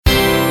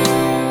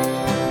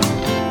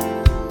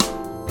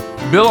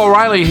Bill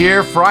O'Reilly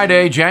here,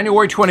 Friday,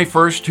 January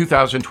 21st,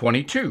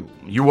 2022.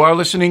 You are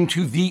listening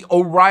to the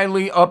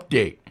O'Reilly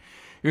Update.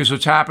 Here's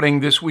what's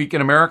happening this week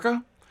in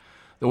America.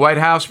 The White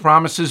House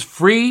promises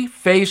free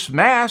face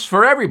masks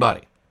for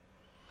everybody.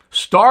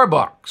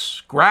 Starbucks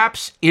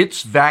scraps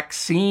its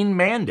vaccine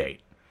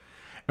mandate.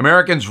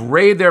 Americans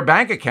raid their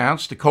bank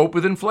accounts to cope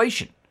with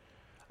inflation.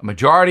 A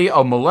majority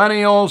of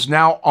millennials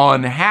now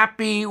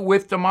unhappy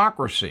with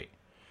democracy.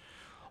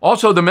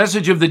 Also, the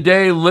message of the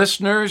day,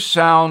 listeners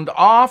sound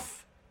off.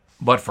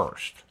 But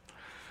first,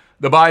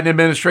 the Biden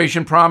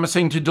administration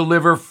promising to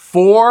deliver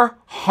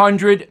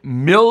 400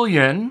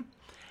 million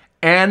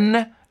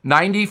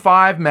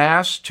N95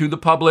 masks to the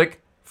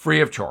public free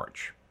of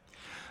charge.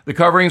 The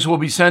coverings will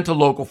be sent to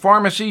local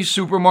pharmacies,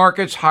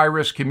 supermarkets,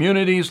 high-risk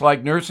communities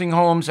like nursing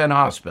homes and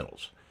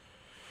hospitals.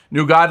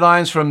 New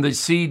guidelines from the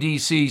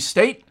CDC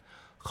state,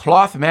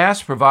 cloth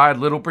masks provide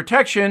little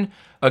protection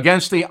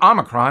against the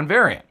Omicron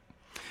variant.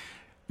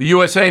 The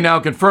USA now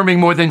confirming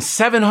more than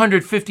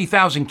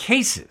 750,000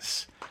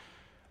 cases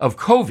of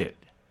COVID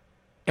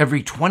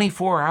every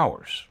 24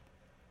 hours.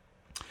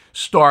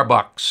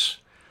 Starbucks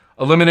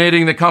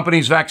eliminating the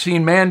company's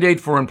vaccine mandate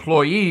for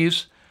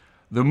employees.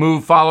 The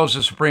move follows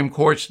the Supreme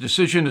Court's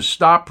decision to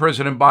stop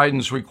President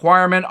Biden's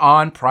requirement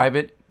on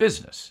private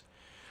business.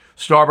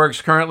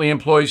 Starbucks currently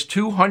employs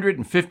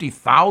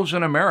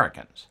 250,000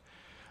 Americans.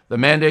 The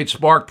mandate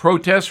sparked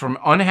protests from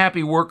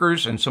unhappy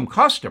workers and some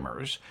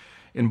customers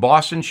in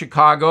Boston,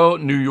 Chicago,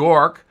 New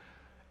York,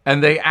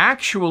 and they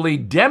actually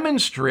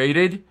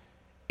demonstrated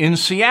in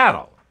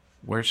Seattle,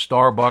 where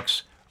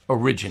Starbucks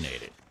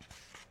originated.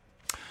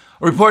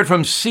 A report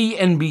from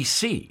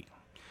CNBC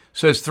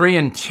says 3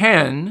 in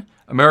 10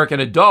 American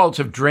adults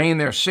have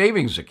drained their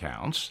savings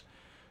accounts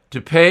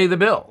to pay the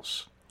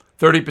bills.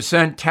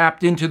 30%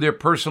 tapped into their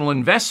personal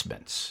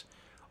investments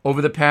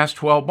over the past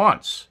 12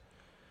 months.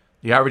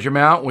 The average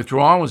amount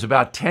withdrawn was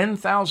about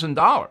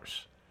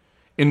 $10,000.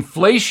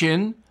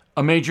 Inflation,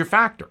 a major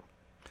factor.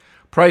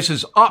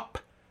 Prices up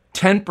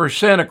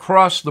 10%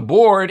 across the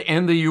board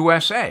in the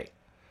USA.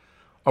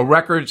 A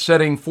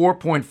record-setting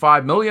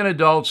 4.5 million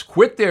adults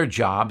quit their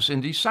jobs in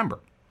December.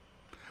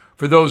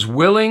 For those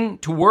willing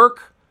to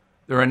work,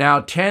 there are now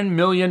 10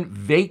 million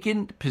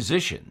vacant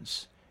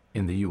positions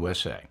in the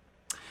USA.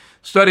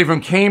 Study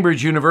from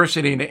Cambridge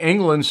University in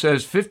England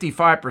says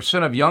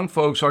 55% of young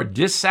folks are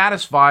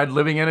dissatisfied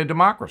living in a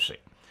democracy.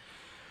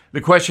 The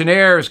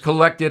questionnaire is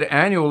collected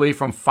annually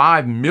from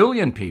 5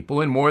 million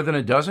people in more than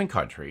a dozen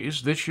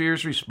countries. This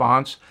year's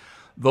response,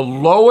 the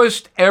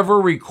lowest ever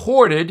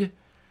recorded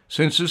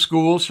since the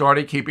school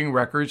started keeping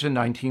records in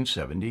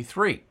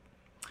 1973.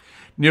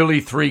 Nearly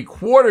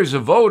 3/4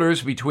 of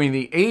voters between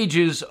the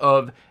ages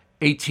of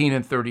 18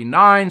 and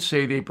 39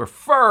 say they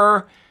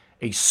prefer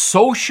a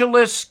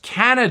socialist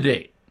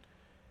candidate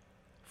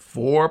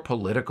for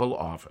political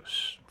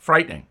office.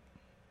 Frightening.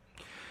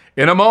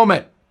 In a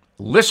moment,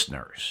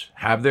 listeners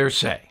have their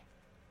say.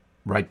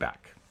 Right back.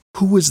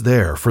 Who is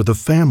there for the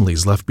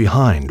families left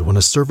behind when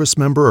a service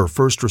member or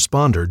first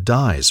responder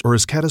dies or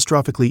is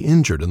catastrophically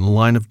injured in the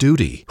line of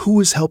duty?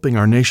 Who is helping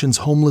our nation's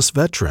homeless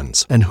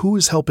veterans? And who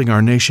is helping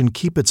our nation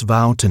keep its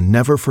vow to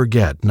never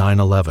forget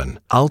 9/11?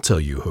 I'll tell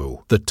you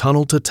who. The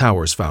Tunnel to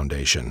Towers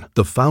Foundation.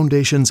 The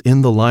foundation's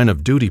In the Line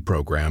of Duty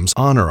programs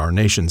honor our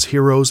nation's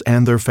heroes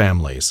and their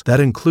families. That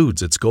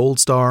includes its Gold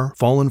Star,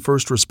 Fallen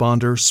First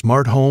Responder,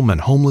 Smart Home,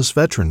 and Homeless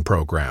Veteran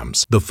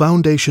programs. The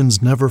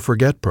foundation's Never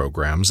Forget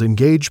programs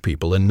engage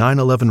people in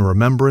 9/11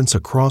 remembrance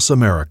across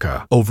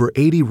America. Over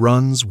 80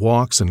 runs,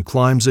 walks, and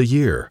climbs a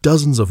year,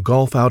 dozens of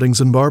golf outings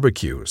and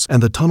barbecues,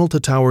 and the Tunnel to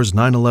Towers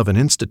 9/11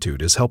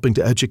 Institute is helping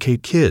to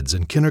educate kids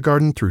in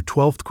kindergarten through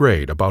 12th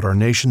grade about our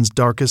nation's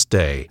darkest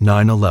day,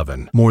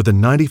 9/11. More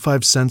than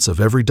 95 cents of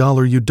every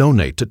dollar you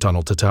donate to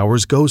Tunnel to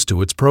Towers goes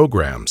to its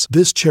programs.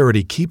 This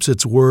charity keeps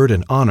its word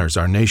and honors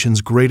our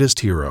nation's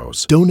greatest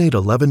heroes. Donate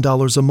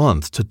 $11 a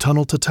month to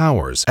Tunnel to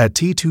Towers at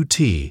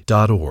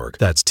T2T.org.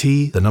 That's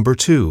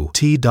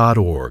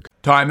T2T.org.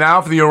 Time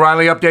now for the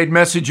O'Reilly Update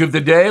message of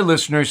the day.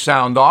 Listeners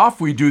sound off.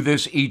 We do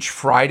this each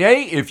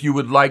Friday. If you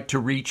would like to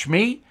reach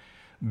me,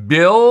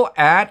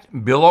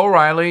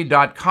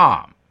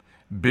 bill@BillO'Reilly.com.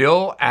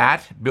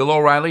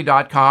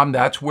 Bill@BillO'Reilly.com.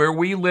 That's where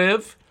we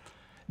live.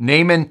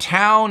 Name and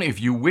town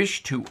if you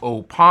wish to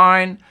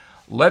opine.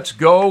 Let's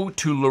go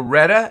to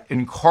Loretta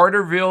in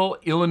Carterville,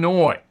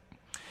 Illinois.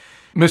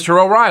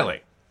 Mr.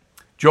 O'Reilly,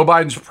 Joe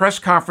Biden's press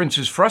conference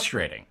is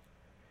frustrating.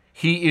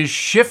 He is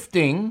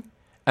shifting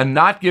and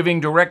not giving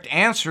direct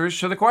answers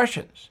to the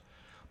questions.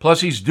 Plus,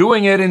 he's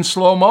doing it in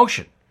slow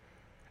motion.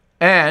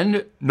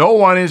 And no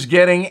one is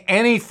getting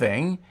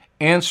anything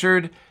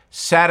answered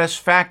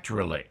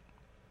satisfactorily.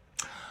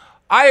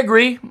 I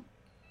agree.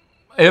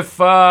 If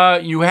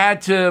you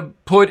had to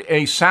put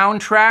a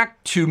soundtrack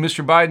to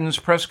Mr. Biden's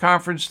press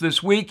conference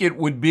this week, it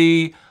would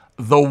be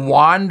The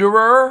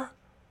Wanderer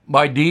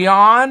by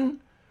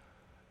Dion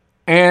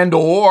and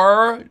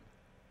or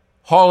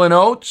Hall &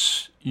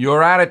 Oates,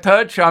 You're Out of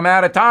Touch, I'm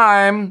Out of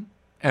Time,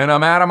 and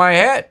I'm Out of My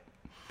Head.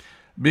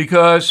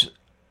 Because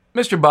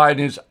Mr. Biden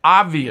is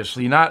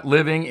obviously not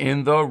living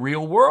in the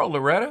real world,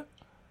 Loretta.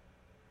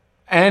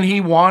 And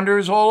he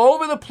wanders all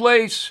over the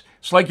place.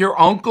 It's like your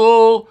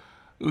uncle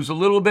who's a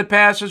little bit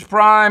past his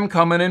prime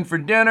coming in for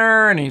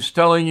dinner, and he's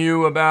telling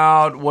you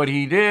about what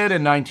he did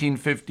in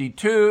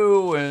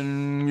 1952,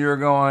 and you're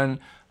going,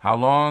 how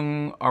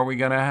long are we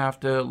going to have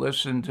to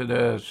listen to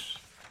this?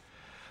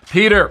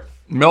 Peter,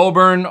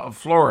 Melbourne,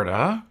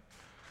 Florida.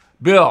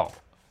 Bill,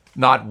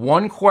 not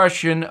one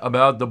question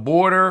about the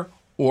border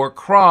or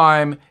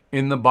crime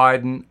in the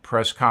Biden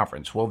press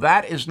conference. Well,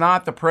 that is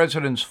not the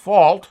president's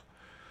fault.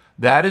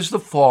 That is the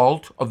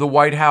fault of the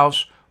White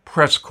House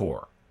press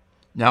corps.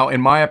 Now,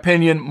 in my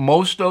opinion,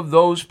 most of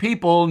those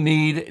people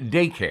need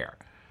daycare.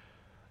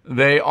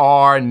 They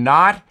are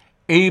not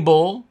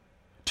able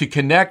to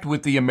connect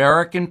with the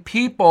American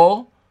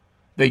people.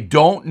 They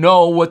don't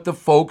know what the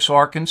folks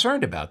are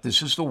concerned about.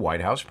 This is the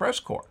White House press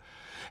corps.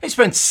 They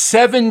spent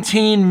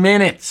 17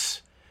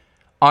 minutes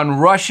on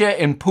Russia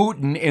and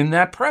Putin in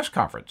that press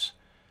conference.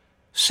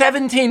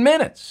 17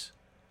 minutes.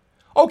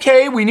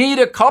 Okay, we need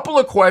a couple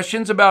of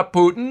questions about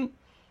Putin.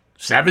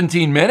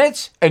 17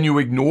 minutes, and you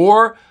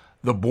ignore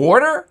the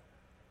border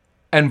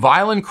and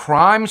violent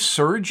crime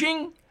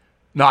surging?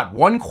 Not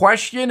one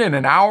question in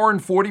an hour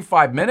and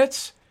 45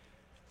 minutes?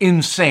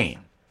 Insane.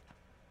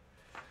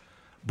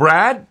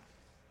 Brad,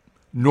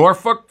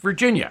 Norfolk,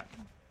 Virginia.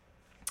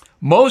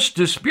 Most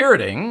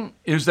dispiriting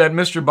is that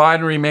Mr.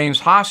 Biden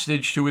remains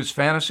hostage to his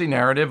fantasy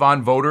narrative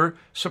on voter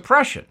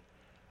suppression.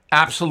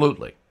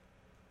 Absolutely.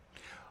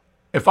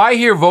 If I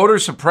hear voter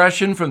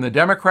suppression from the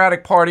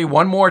Democratic Party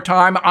one more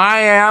time,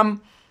 I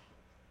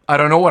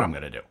don't know what I'm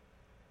going to do.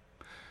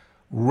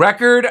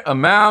 Record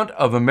amount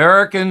of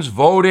Americans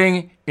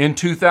voting in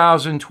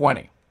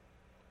 2020.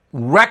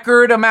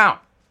 Record amount.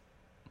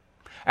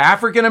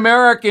 African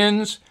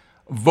Americans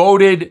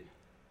voted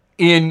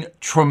in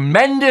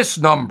tremendous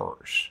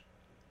numbers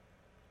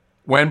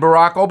when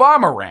Barack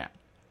Obama ran.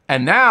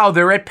 And now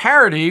they're at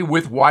parity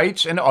with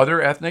whites and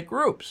other ethnic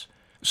groups.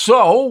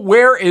 So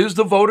where is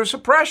the voter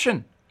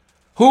suppression?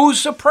 Who's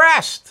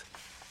suppressed?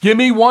 Give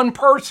me one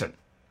person.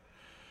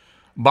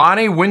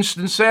 Bonnie,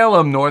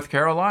 Winston-Salem, North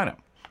Carolina.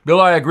 Bill,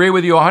 I agree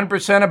with you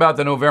 100% about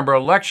the November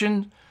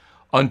election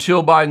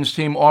until Biden's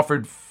team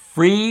offered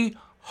free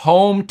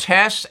home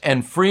tests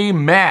and free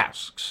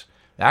masks.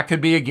 That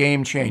could be a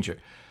game changer.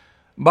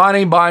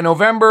 Bonnie, by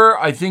November,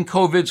 I think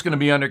COVID's going to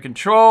be under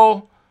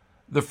control.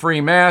 The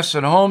free masks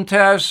and home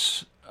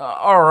tests,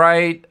 all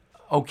right,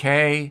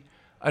 okay.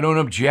 I don't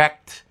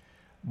object.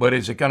 But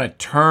is it going to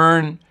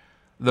turn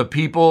the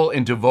people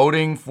into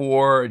voting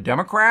for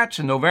Democrats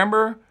in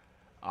November?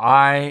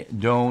 I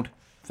don't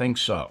think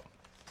so.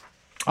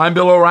 I'm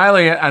Bill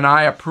O'Reilly, and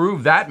I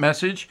approve that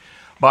message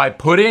by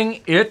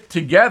putting it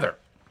together.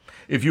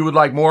 If you would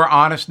like more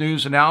honest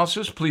news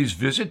analysis, please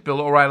visit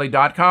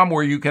BillO'Reilly.com,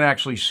 where you can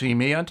actually see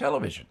me on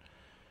television.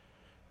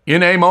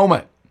 In a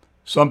moment,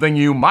 something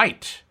you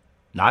might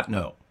not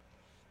know.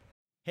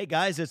 Hey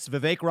guys, it's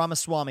Vivek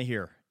Ramaswamy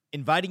here,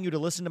 inviting you to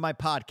listen to my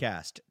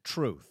podcast,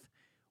 Truth.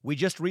 We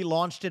just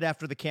relaunched it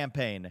after the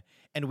campaign,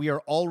 and we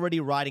are already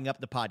riding up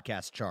the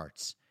podcast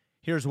charts.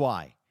 Here's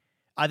why.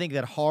 I think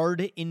that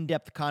hard,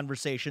 in-depth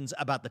conversations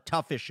about the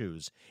tough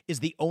issues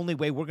is the only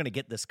way we're going to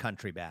get this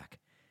country back.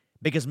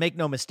 Because make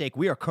no mistake,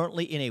 we are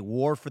currently in a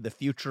war for the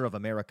future of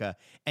America,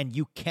 and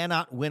you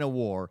cannot win a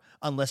war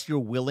unless you're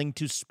willing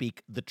to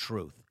speak the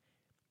truth.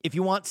 If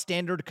you want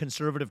standard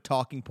conservative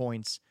talking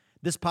points,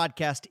 this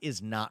podcast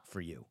is not for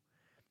you.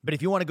 But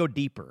if you want to go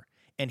deeper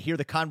and hear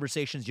the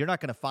conversations you're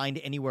not going to find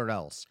anywhere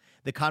else,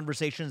 the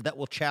conversations that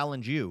will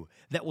challenge you,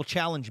 that will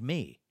challenge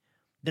me,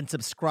 then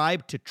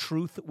subscribe to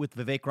Truth with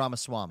Vivek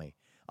Ramaswamy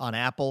on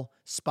Apple,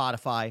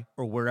 Spotify,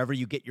 or wherever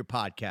you get your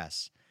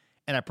podcasts.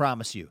 And I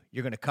promise you,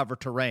 you're going to cover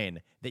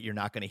terrain that you're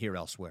not going to hear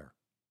elsewhere.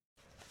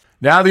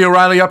 Now the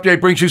O'Reilly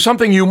Update brings you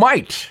something you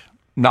might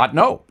not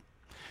know.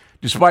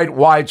 Despite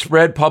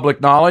widespread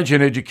public knowledge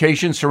and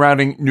education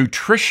surrounding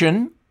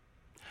nutrition,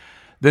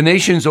 the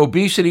nation's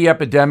obesity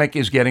epidemic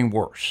is getting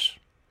worse.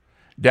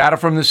 Data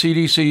from the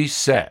CDC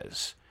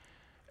says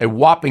a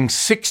whopping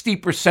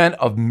 60%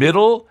 of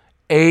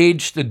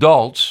middle-aged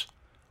adults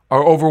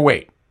are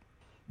overweight.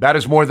 That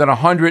is more than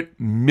 100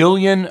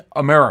 million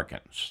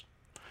Americans.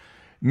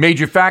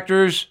 Major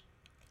factors,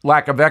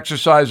 lack of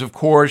exercise, of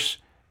course,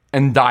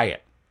 and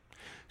diet.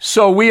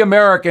 So we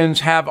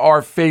Americans have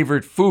our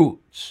favorite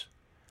foods,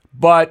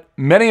 but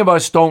many of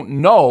us don't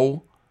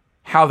know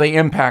how they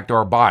impact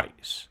our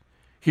bodies.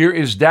 Here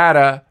is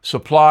data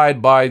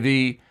supplied by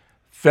the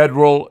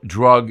Federal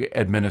Drug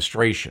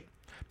Administration.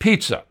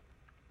 Pizza.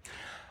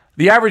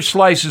 The average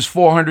slice is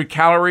 400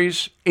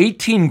 calories,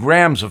 18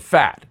 grams of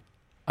fat,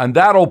 and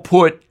that'll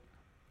put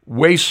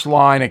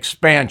waistline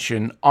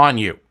expansion on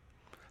you.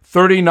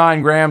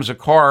 39 grams of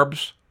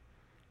carbs,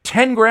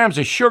 10 grams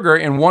of sugar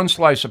in one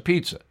slice of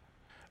pizza.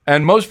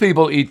 And most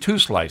people eat 2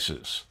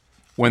 slices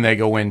when they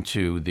go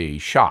into the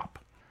shop.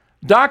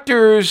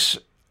 Doctors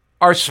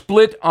are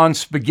split on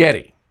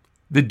spaghetti.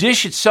 The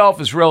dish itself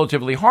is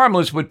relatively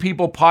harmless, but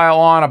people pile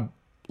on a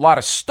lot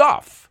of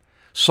stuff: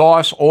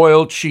 sauce,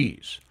 oil,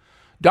 cheese.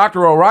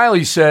 Dr.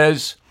 O'Reilly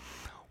says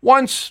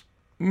once,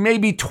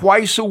 maybe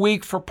twice a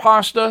week for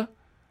pasta.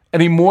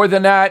 Any more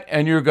than that,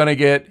 and you're going to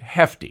get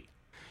hefty.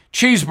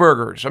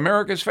 Cheeseburgers,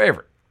 America's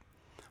favorite.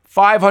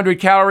 500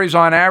 calories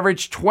on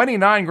average,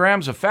 29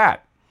 grams of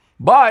fat.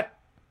 But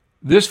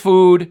this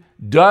food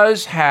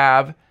does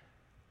have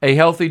a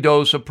healthy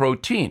dose of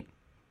protein.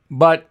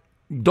 But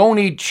don't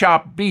eat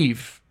chopped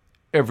beef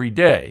every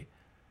day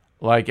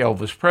like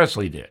Elvis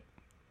Presley did.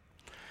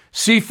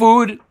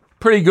 Seafood,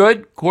 pretty good,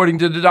 according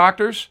to the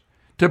doctors.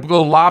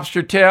 Typical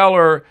lobster tail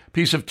or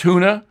piece of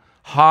tuna,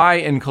 high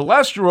in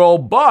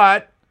cholesterol,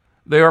 but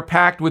they are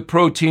packed with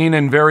protein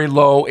and very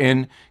low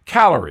in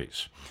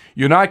calories.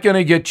 You're not going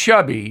to get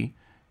chubby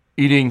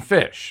eating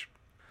fish.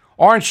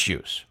 Orange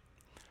juice,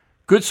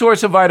 good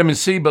source of vitamin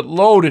C, but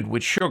loaded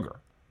with sugar.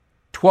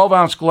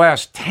 12-ounce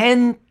glass,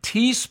 10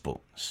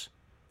 teaspoons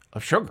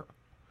of sugar.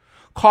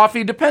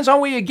 Coffee, depends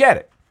on where you get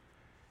it.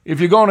 If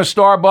you're going to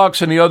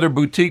Starbucks and the other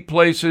boutique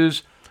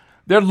places,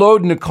 they're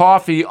loading the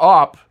coffee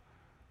up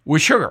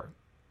with sugar.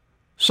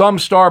 Some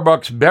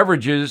Starbucks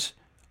beverages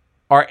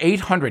are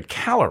 800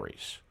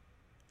 calories.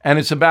 And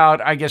it's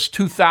about,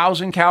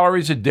 2,000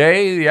 calories a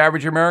day the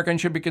average American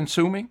should be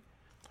consuming.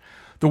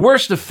 The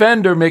worst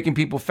offender making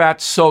people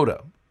fat,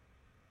 soda.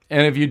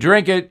 And if you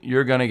drink it,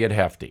 you're going to get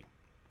hefty,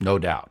 no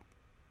doubt.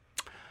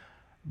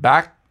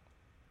 Back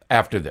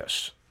after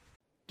this.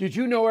 Did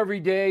you know every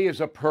day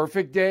is a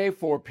perfect day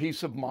for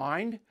peace of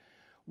mind?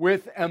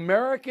 With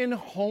American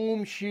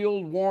Home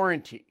Shield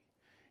Warranty,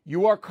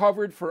 you are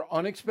covered for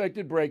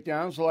unexpected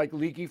breakdowns like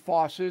leaky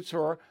faucets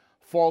or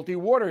faulty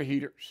water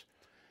heaters.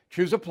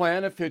 Choose a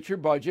plan that fits your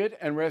budget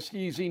and rest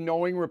easy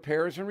knowing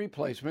repairs and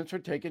replacements are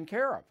taken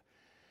care of.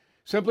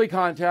 Simply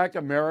contact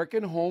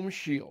American Home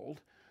Shield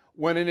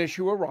when an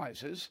issue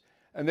arises,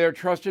 and their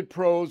trusted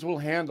pros will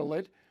handle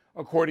it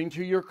according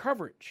to your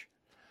coverage.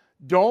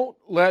 Don't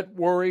let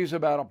worries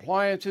about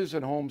appliances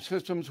and home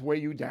systems weigh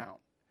you down.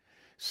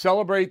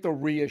 Celebrate the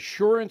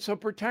reassurance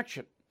of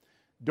protection.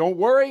 Don't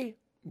worry,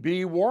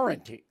 be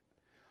warranty.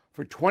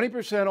 For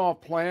 20%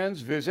 off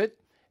plans, visit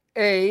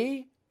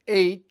ahs.com/bill.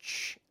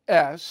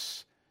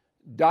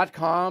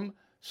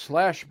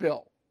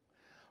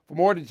 For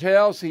more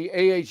details, see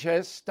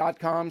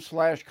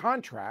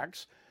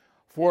ahs.com/contracts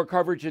for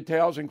coverage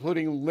details,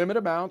 including limit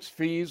amounts,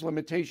 fees,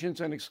 limitations,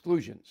 and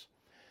exclusions.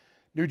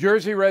 New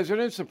Jersey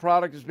residents, the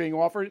product is being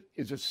offered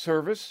is a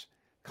service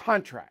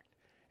contract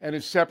and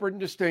is separate and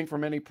distinct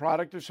from any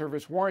product or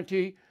service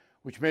warranty,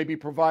 which may be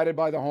provided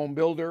by the home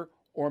builder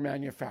or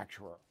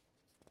manufacturer.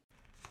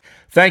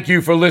 Thank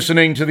you for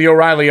listening to the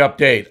O'Reilly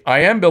Update. I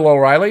am Bill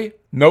O'Reilly.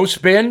 No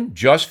spin,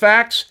 just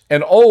facts,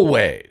 and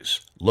always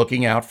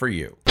looking out for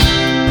you.